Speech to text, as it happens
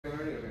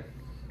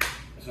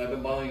So I've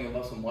been bothering you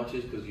about some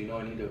watches because you know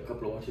I need a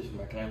couple of watches for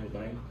my client who's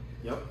buying.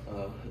 Yep.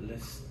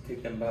 Let's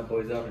take them bad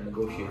boys out and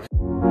negotiate.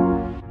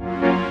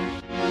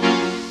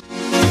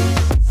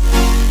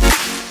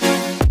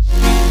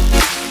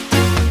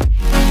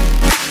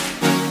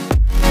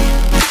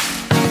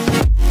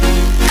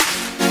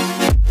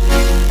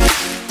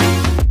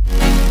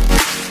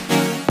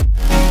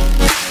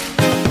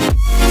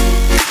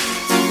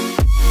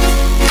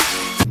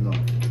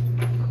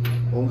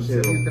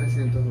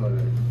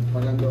 $11,300.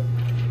 Pagando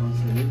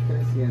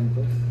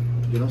 11.300.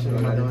 Yo no sé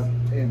qué matemática.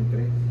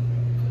 Entre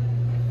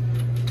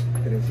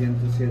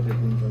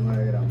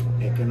 307.9 gramos.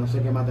 Es que no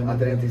sé qué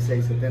matemática. A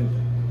 36.70.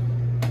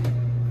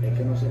 Es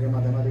que no sé qué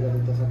matemática te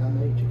está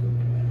sacando ahí, chico.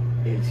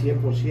 El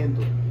 100%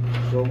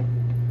 son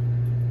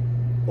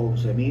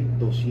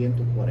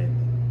 11.240.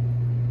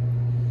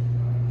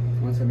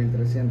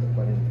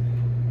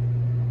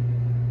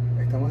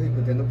 11.340. Estamos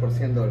discutiendo por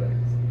 $100.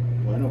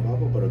 Bueno,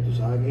 papo, pero tú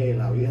sabes que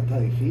la vida está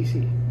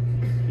difícil.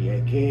 Y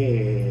es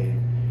que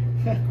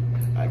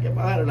hay que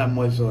pagar el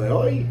almuerzo de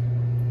hoy.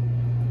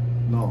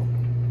 No,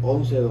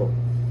 11.2.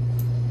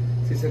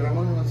 Si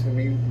cerramos en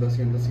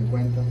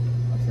 11.250,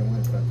 hacemos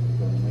el trato.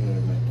 Pero mira,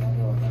 me está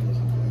rebajando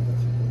 50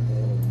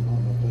 euros. No,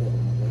 pero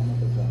no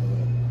pensar,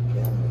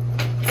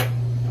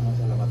 vamos a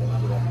hacer la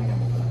matemática mía,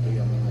 porque la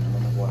tuya mía no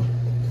me cuadra.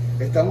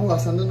 Estamos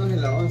basándonos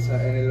en la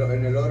onza.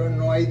 En el oro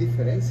no hay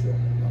diferencia.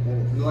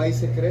 No hay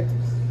secretos.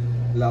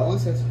 La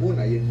onza es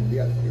una y es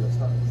mundial, y lo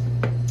sabes.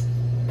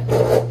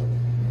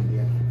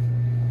 Mundial.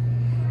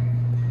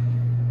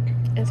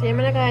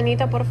 Enséñame la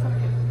cadenita, porfa.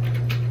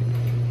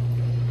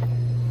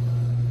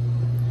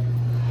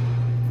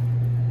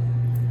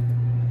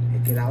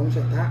 Es que la onza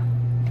está a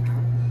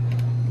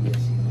 19.58.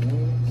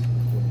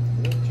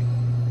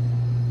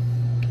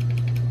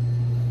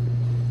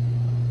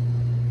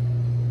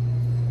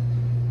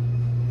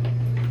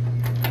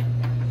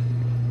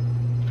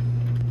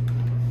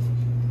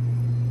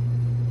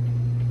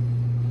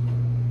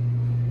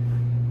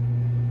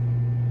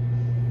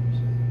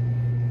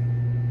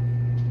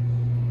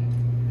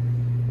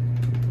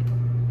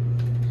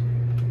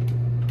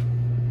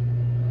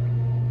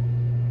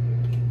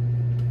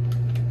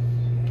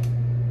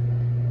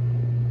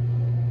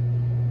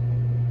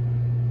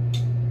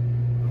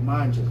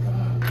 Manches,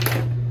 carnal.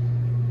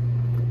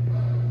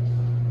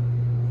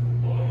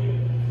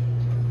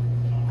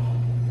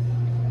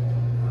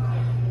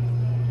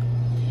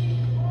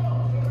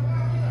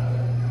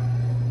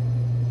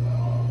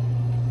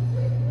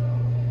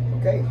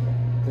 Ok, te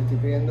estoy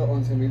pidiendo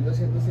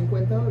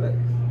 $11.250.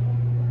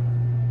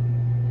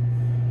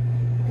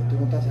 Que tú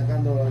no estás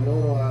sacando el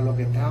oro a lo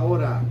que está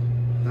ahora.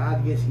 Está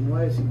a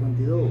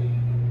 19.52.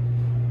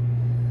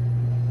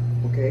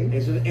 Ok.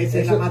 Esa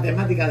es la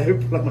matemática de hoy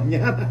por la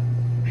mañana.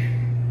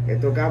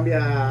 Esto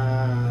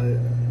cambia.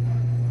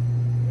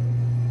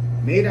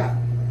 Mira,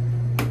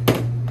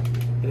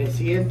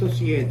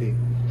 307.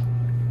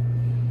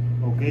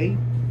 Ok.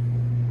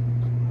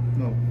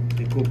 No,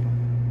 disculpa.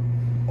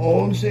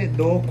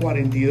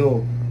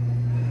 11.242.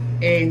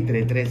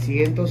 Entre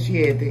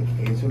 307,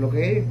 eso es lo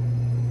que es.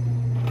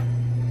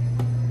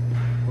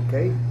 Ok.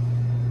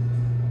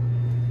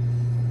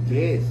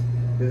 Yes.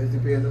 Yo te estoy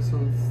pidiendo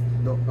son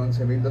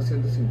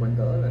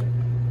 $11.250.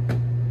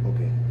 Ok.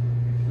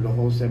 Los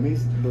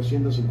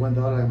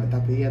 11.250 que me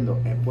estás pidiendo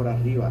es por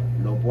arriba.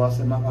 No puedo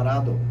hacer más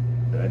barato.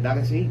 De verdad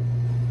que sí.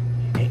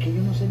 Es que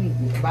yo no sé ni.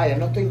 Vaya,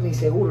 no estoy ni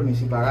seguro ni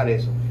si pagar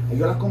eso.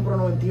 Yo las compro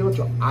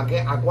 98. ¿A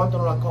cuánto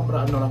no las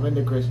compra? No las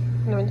vende Chris?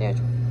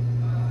 98.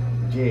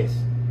 Yes.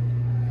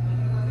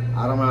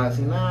 Ahora me va a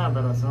decir nada,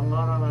 pero son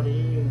oro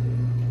amarillo.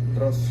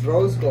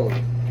 Rose Gold.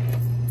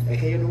 Es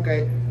que yo nunca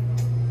he.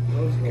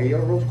 Que yo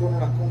Rose Gold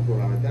no las compro,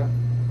 la verdad.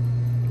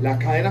 Las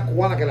cadenas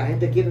cubanas que la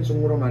gente quiere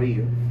son oro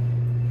amarillo.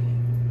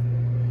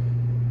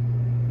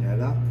 ¿De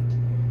verdad?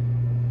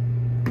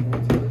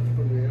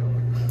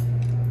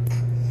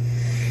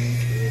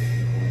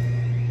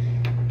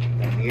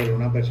 Daniel,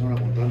 una persona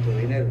con tanto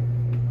dinero,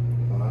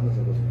 pagándose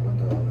los $50.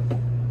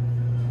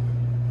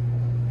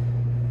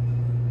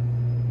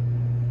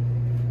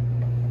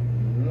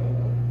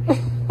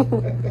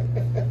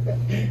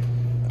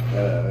 A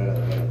ver.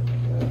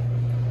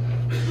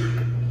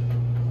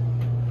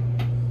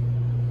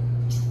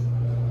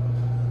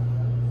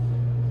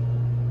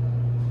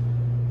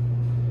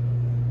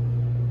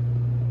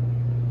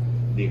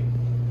 Digo.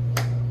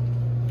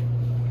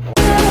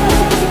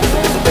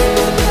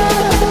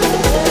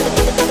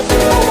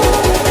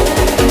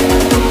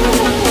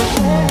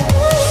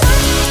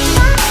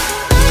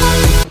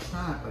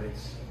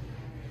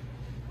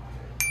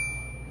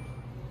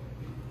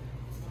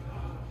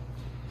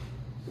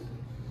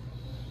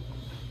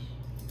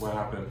 What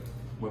happened?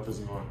 What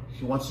doesn't go on?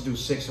 He wants to do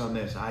 6 on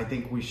this. I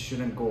think we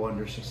shouldn't go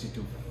under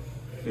 62.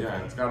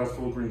 Yeah, it's got a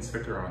full green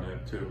sticker on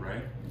it too,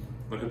 right?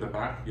 Look at the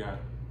back. Yeah,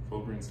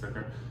 full green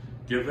sticker.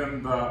 Give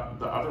him the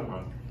other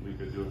one. We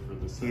could do it for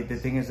the See, 6. the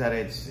thing is that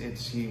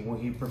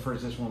he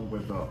prefers this one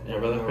with Yeah,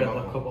 I'd rather spend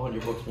a couple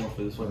 $100 more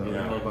for this one.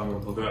 Yeah,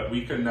 But but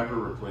we could never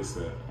replace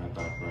it at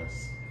that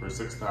price. For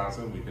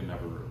 6,000, we could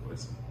never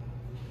replace it.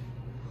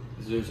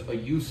 There's a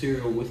U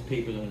serial with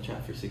papers on the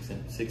chat for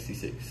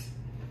 66.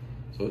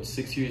 So it's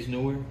 6 years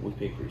newer with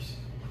papers.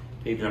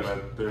 Yeah,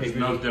 but there's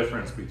no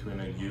difference between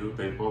a U.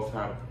 They both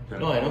have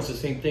pinholes. No, I know it's the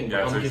same thing.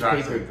 Yeah, it's the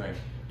exact same thing.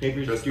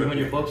 Papers, Just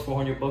 $300,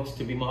 $400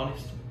 to be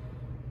modest.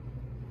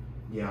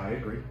 Yeah, I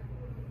agree.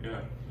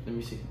 Yeah. Let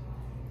me see.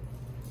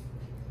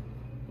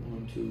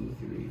 1, 2,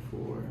 3,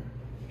 4,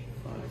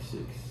 5, 6,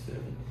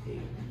 7,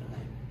 8,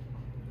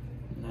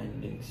 9.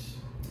 9 links.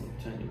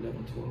 10,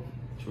 11, 12.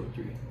 Short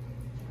 3.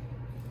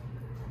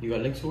 You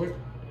got links for it?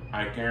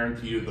 I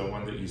guarantee you the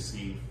one that you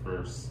see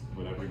first,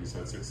 whatever you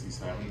said,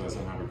 67,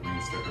 doesn't have a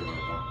green sticker like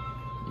that.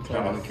 It's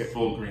got a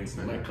full green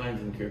sticker. My client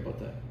doesn't care about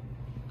that.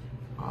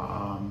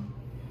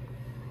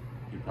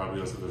 He probably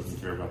also doesn't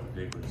care about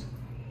the papers.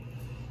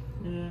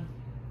 Yeah.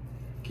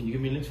 Can you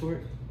give me links for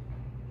it?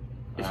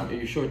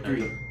 You're short 3.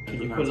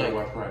 Can you put Depends like on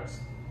what price.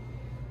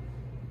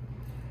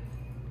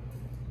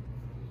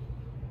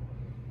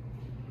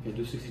 If I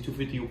do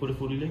 6250, you put it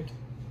fully linked?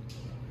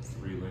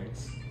 3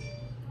 links.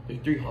 There's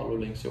 3 hollow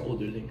links, they're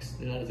older links.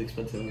 They're not as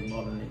expensive as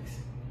modern links.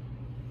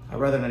 I'd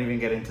rather not even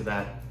get into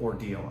that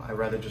ordeal. I'd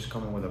rather just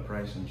come in with a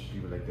price and just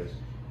leave it like this.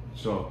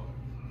 So,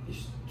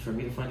 For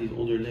me to find these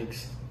older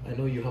links, I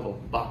know you have a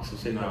box of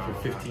sitting out for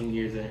 15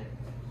 years there.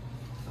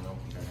 I don't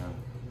think I have.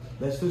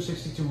 let's do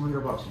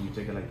 $6,200 and you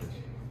take it like this.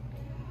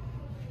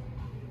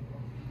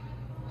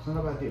 It's not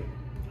a bad deal.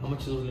 How much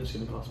is those links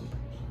gonna cost me?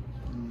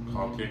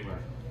 Call Kigler.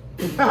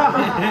 If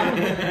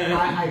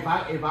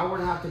I were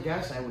to have to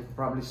guess, I would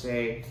probably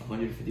say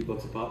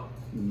 $150 a pop?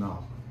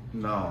 no.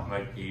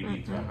 Like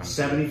 80 to 100.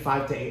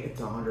 $75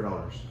 to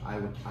 $100. I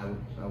would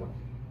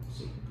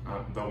see.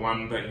 The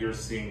one that you're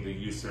seeing, the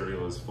U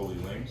serial, is fully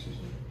linked.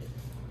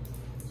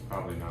 It's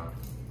probably not.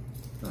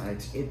 No,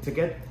 to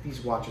get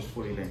these watches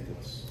fully linked,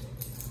 it's.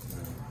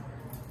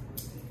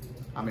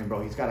 I mean,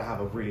 bro, he's got to have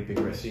a really big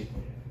wrist.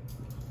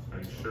 Are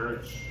you sure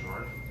it's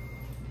short?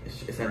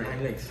 It's at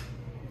 9 links.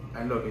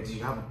 And look,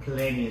 you have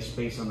plenty of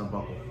space on the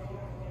buckle.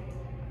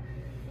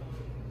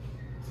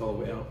 It's all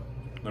the way out.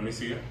 Let me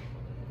see it.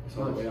 It's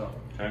all the way out.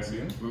 Can I see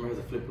it? Remember, it has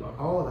a flip lock.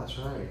 Oh, that's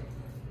right.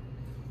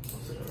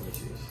 One second, let me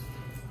see this.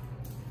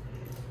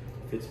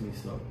 Fits me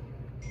snug.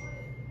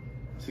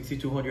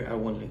 6200 at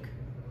 1 link.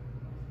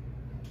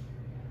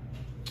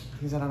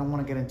 He said, I don't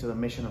want to get into the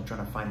mission of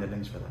trying to find the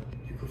links for that.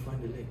 You could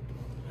find the link.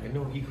 I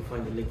know he could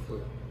find the link for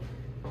it.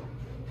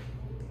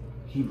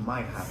 He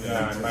might have it.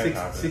 Yeah, I might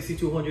have it.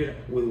 6200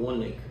 with 1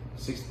 link.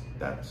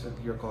 That's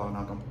your call,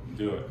 Malcolm.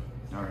 Do it.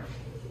 All right,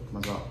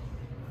 let's go.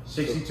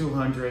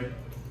 6,200.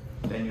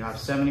 Then you have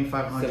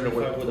 7,500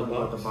 75 with a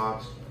the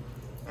box,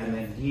 and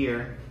then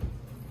here.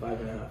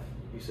 5.5.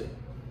 You said.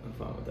 I'm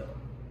fine with that.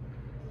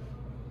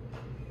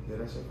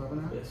 Did I say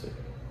 5.5? Yes, sir.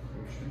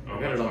 Oh,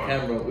 We got it which on one?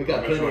 camera. We got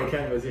Oh, which plenty one? of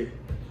cameras here.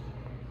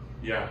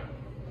 Yeah.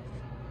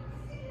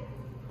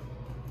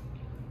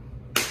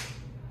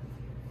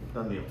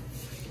 Done deal.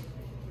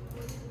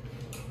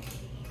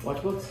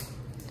 WatchBucks?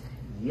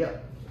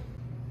 Yep.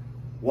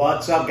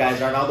 What's up,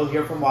 guys? Arnaldo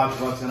here from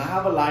WatchBucks, and I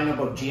have a lineup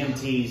of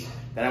GMTs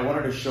that I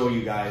wanted to show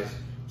you guys.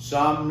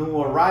 Some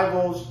new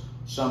arrivals,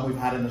 some we've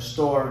had in the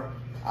store.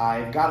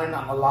 I've gotten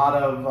a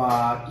lot of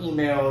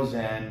emails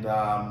and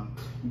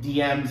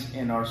DMs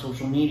in our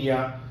social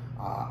media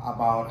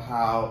about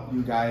how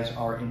you guys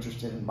are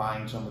interested in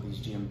buying some of these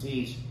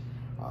GMTs.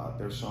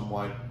 They're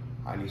somewhat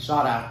highly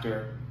sought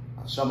after.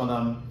 Some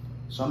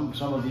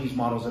of these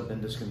models have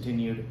been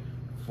discontinued.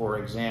 For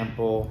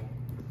example,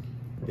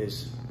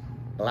 this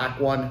black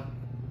one,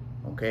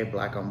 okay,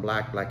 black on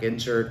black, black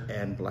insert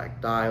and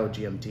black dial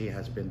GMT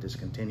has been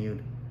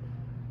discontinued.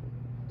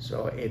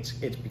 So it's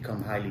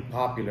become highly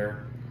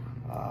popular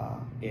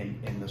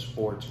in the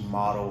sports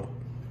model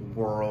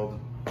world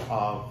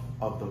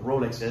of the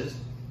Rolexes.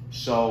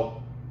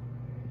 So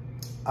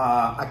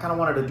I kind of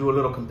wanted to do a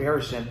little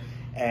comparison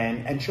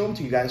and show them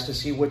to you guys to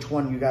see which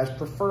one you guys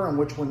prefer and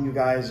which one you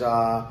guys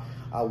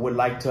would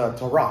like to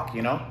rock,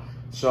 you know?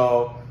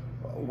 So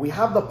we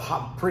have the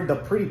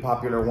pretty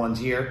popular ones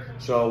here.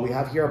 So we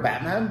have here a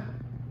Batman.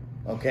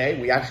 Okay,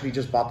 we actually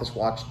just bought this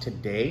watch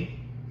today.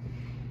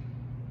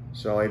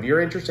 So if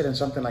you're interested in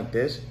something like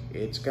this,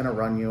 it's gonna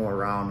run you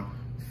around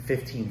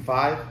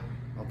 $15,500,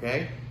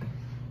 okay?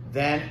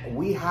 Then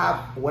we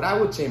have what I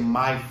would say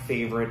my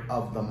favorite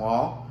of them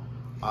all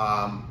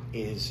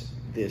is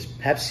this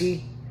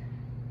Pepsi.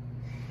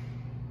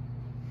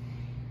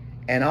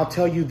 And I'll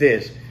tell you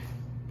this,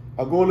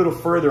 I'll go a little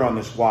further on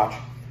this watch.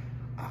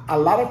 A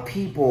lot of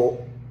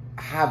people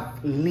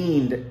have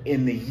leaned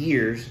in the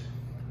years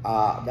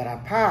that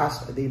have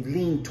passed, they've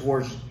leaned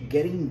towards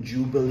getting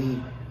Jubilee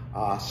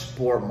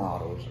sport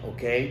models,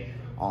 okay?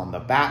 On the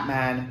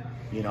Batman,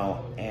 you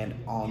know, and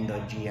on the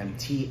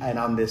GMT, and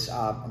on this,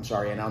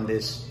 and on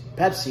this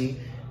Pepsi,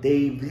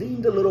 they've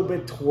leaned a little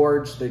bit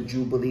towards the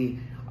Jubilee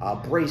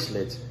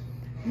bracelets.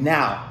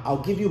 Now,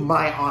 I'll give you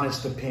my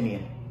honest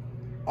opinion.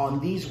 On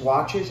these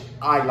watches,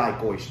 I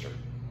like Oyster.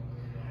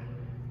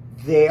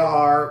 They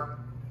are,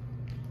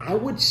 I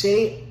would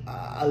say,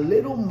 a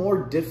little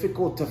more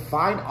difficult to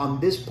find on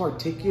this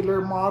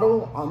particular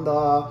model, on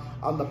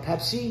the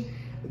Pepsi.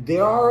 They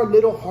are a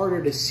little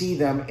harder to see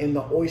them in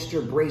the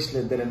Oyster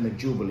bracelet than in the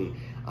Jubilee.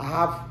 I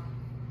have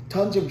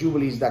tons of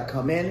Jubilees that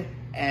come in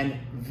and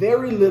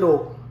very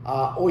little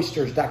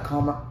Oysters that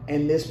come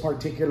in this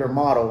particular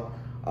model,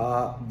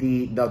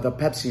 the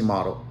Pepsi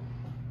model.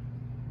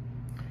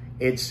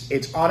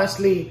 It's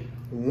honestly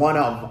one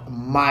of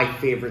my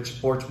favorite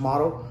sports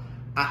model.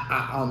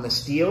 On the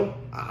steel,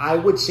 I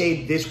would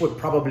say this would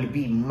probably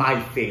be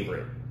my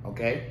favorite,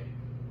 okay?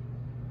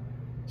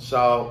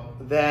 So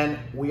then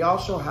we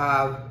also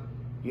have,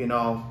 you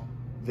know,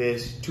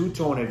 this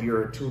two-tone. If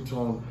you're a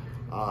two-tone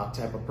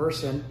type of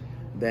person,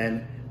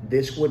 then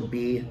this would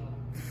be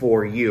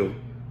for you.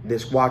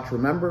 This watch,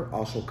 remember,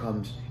 also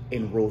comes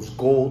in rose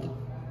gold,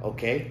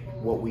 okay?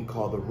 What we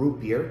call the root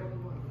beer.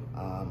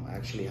 I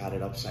actually had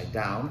it upside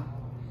down.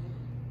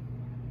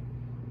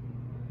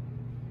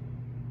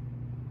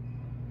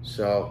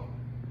 So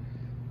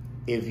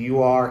if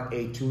you are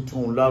a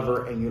two-tone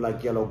lover and you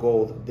like yellow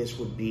gold, this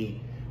would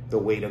be the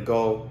way to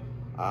go.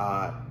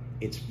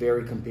 It's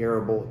very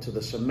comparable to the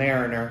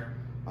Submariner.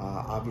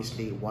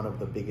 Obviously, one of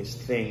the biggest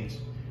things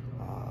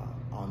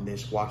on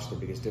this watch, the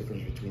biggest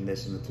difference between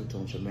this and the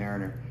two-tone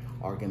Submariner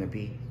are going to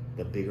be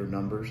the bigger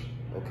numbers,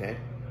 okay,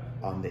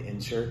 on the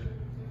insert.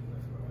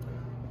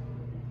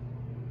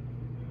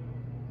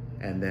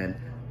 And then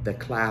the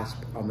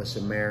clasp on the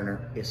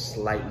Submariner is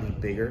slightly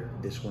bigger.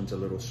 This one's a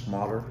little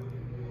smaller.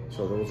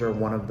 So those are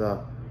one of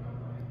the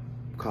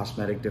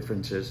cosmetic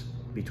differences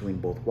between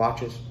both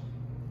watches.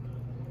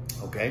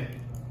 Okay.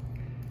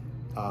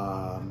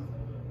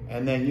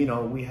 And then, you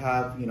know, we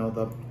have, you know,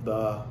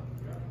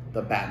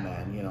 the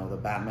Batman. You know, the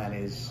Batman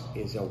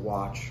is a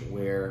watch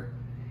where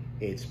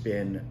it's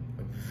been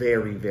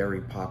very,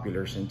 very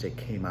popular since it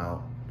came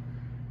out.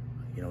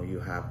 You know, you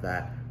have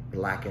that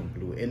black and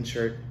blue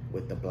insert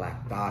with the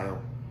black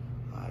dial.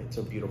 It's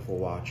a beautiful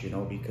watch, you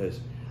know, because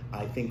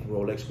I think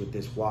Rolex with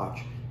this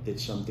watch did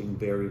something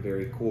very,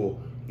 very cool,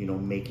 you know,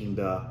 making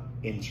the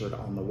insert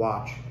on the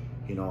watch,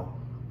 you know,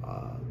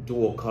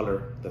 dual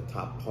color. The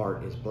top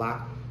part is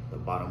black, the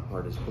bottom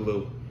part is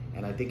blue,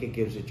 and I think it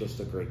gives it just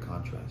a great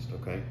contrast,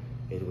 okay?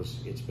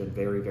 It's been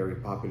very, very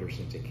popular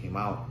since it came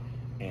out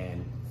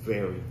and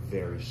very,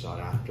 very sought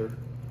after,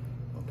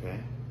 okay?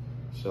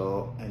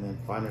 So, and then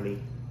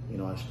finally, you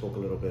know, I spoke a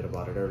little bit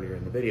about it earlier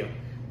in the video.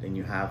 Then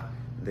you have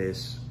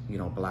this, you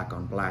know, black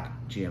on black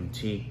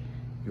GMT,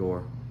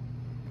 your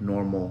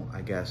normal,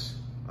 I guess,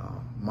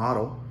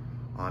 model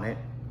on it,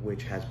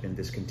 which has been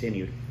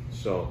discontinued.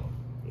 So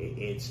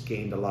it's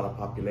gained a lot of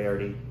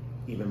popularity,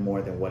 even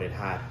more than what it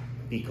had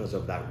because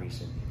of that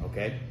reason,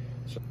 okay?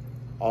 So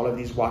all of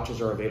these watches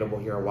are available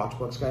here at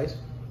WatchBucks, guys.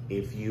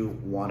 If you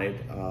wanted,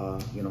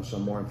 you know,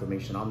 some more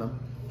information on them,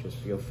 just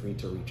feel free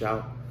to reach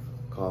out,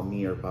 call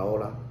me or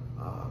Paola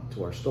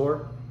to our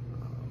store.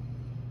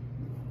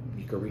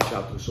 You could reach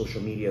out through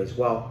social media as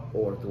well,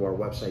 or through our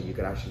website. You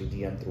could actually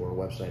DM through our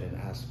website and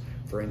ask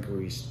for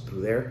inquiries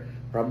through there.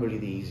 Probably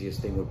the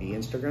easiest thing would be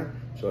Instagram.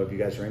 So if you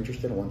guys are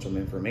interested, want some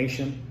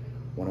information,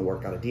 want to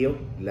work out a deal,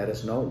 let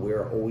us know.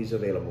 We're always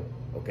available,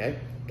 okay?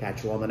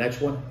 Catch you on the next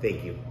one.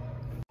 Thank you.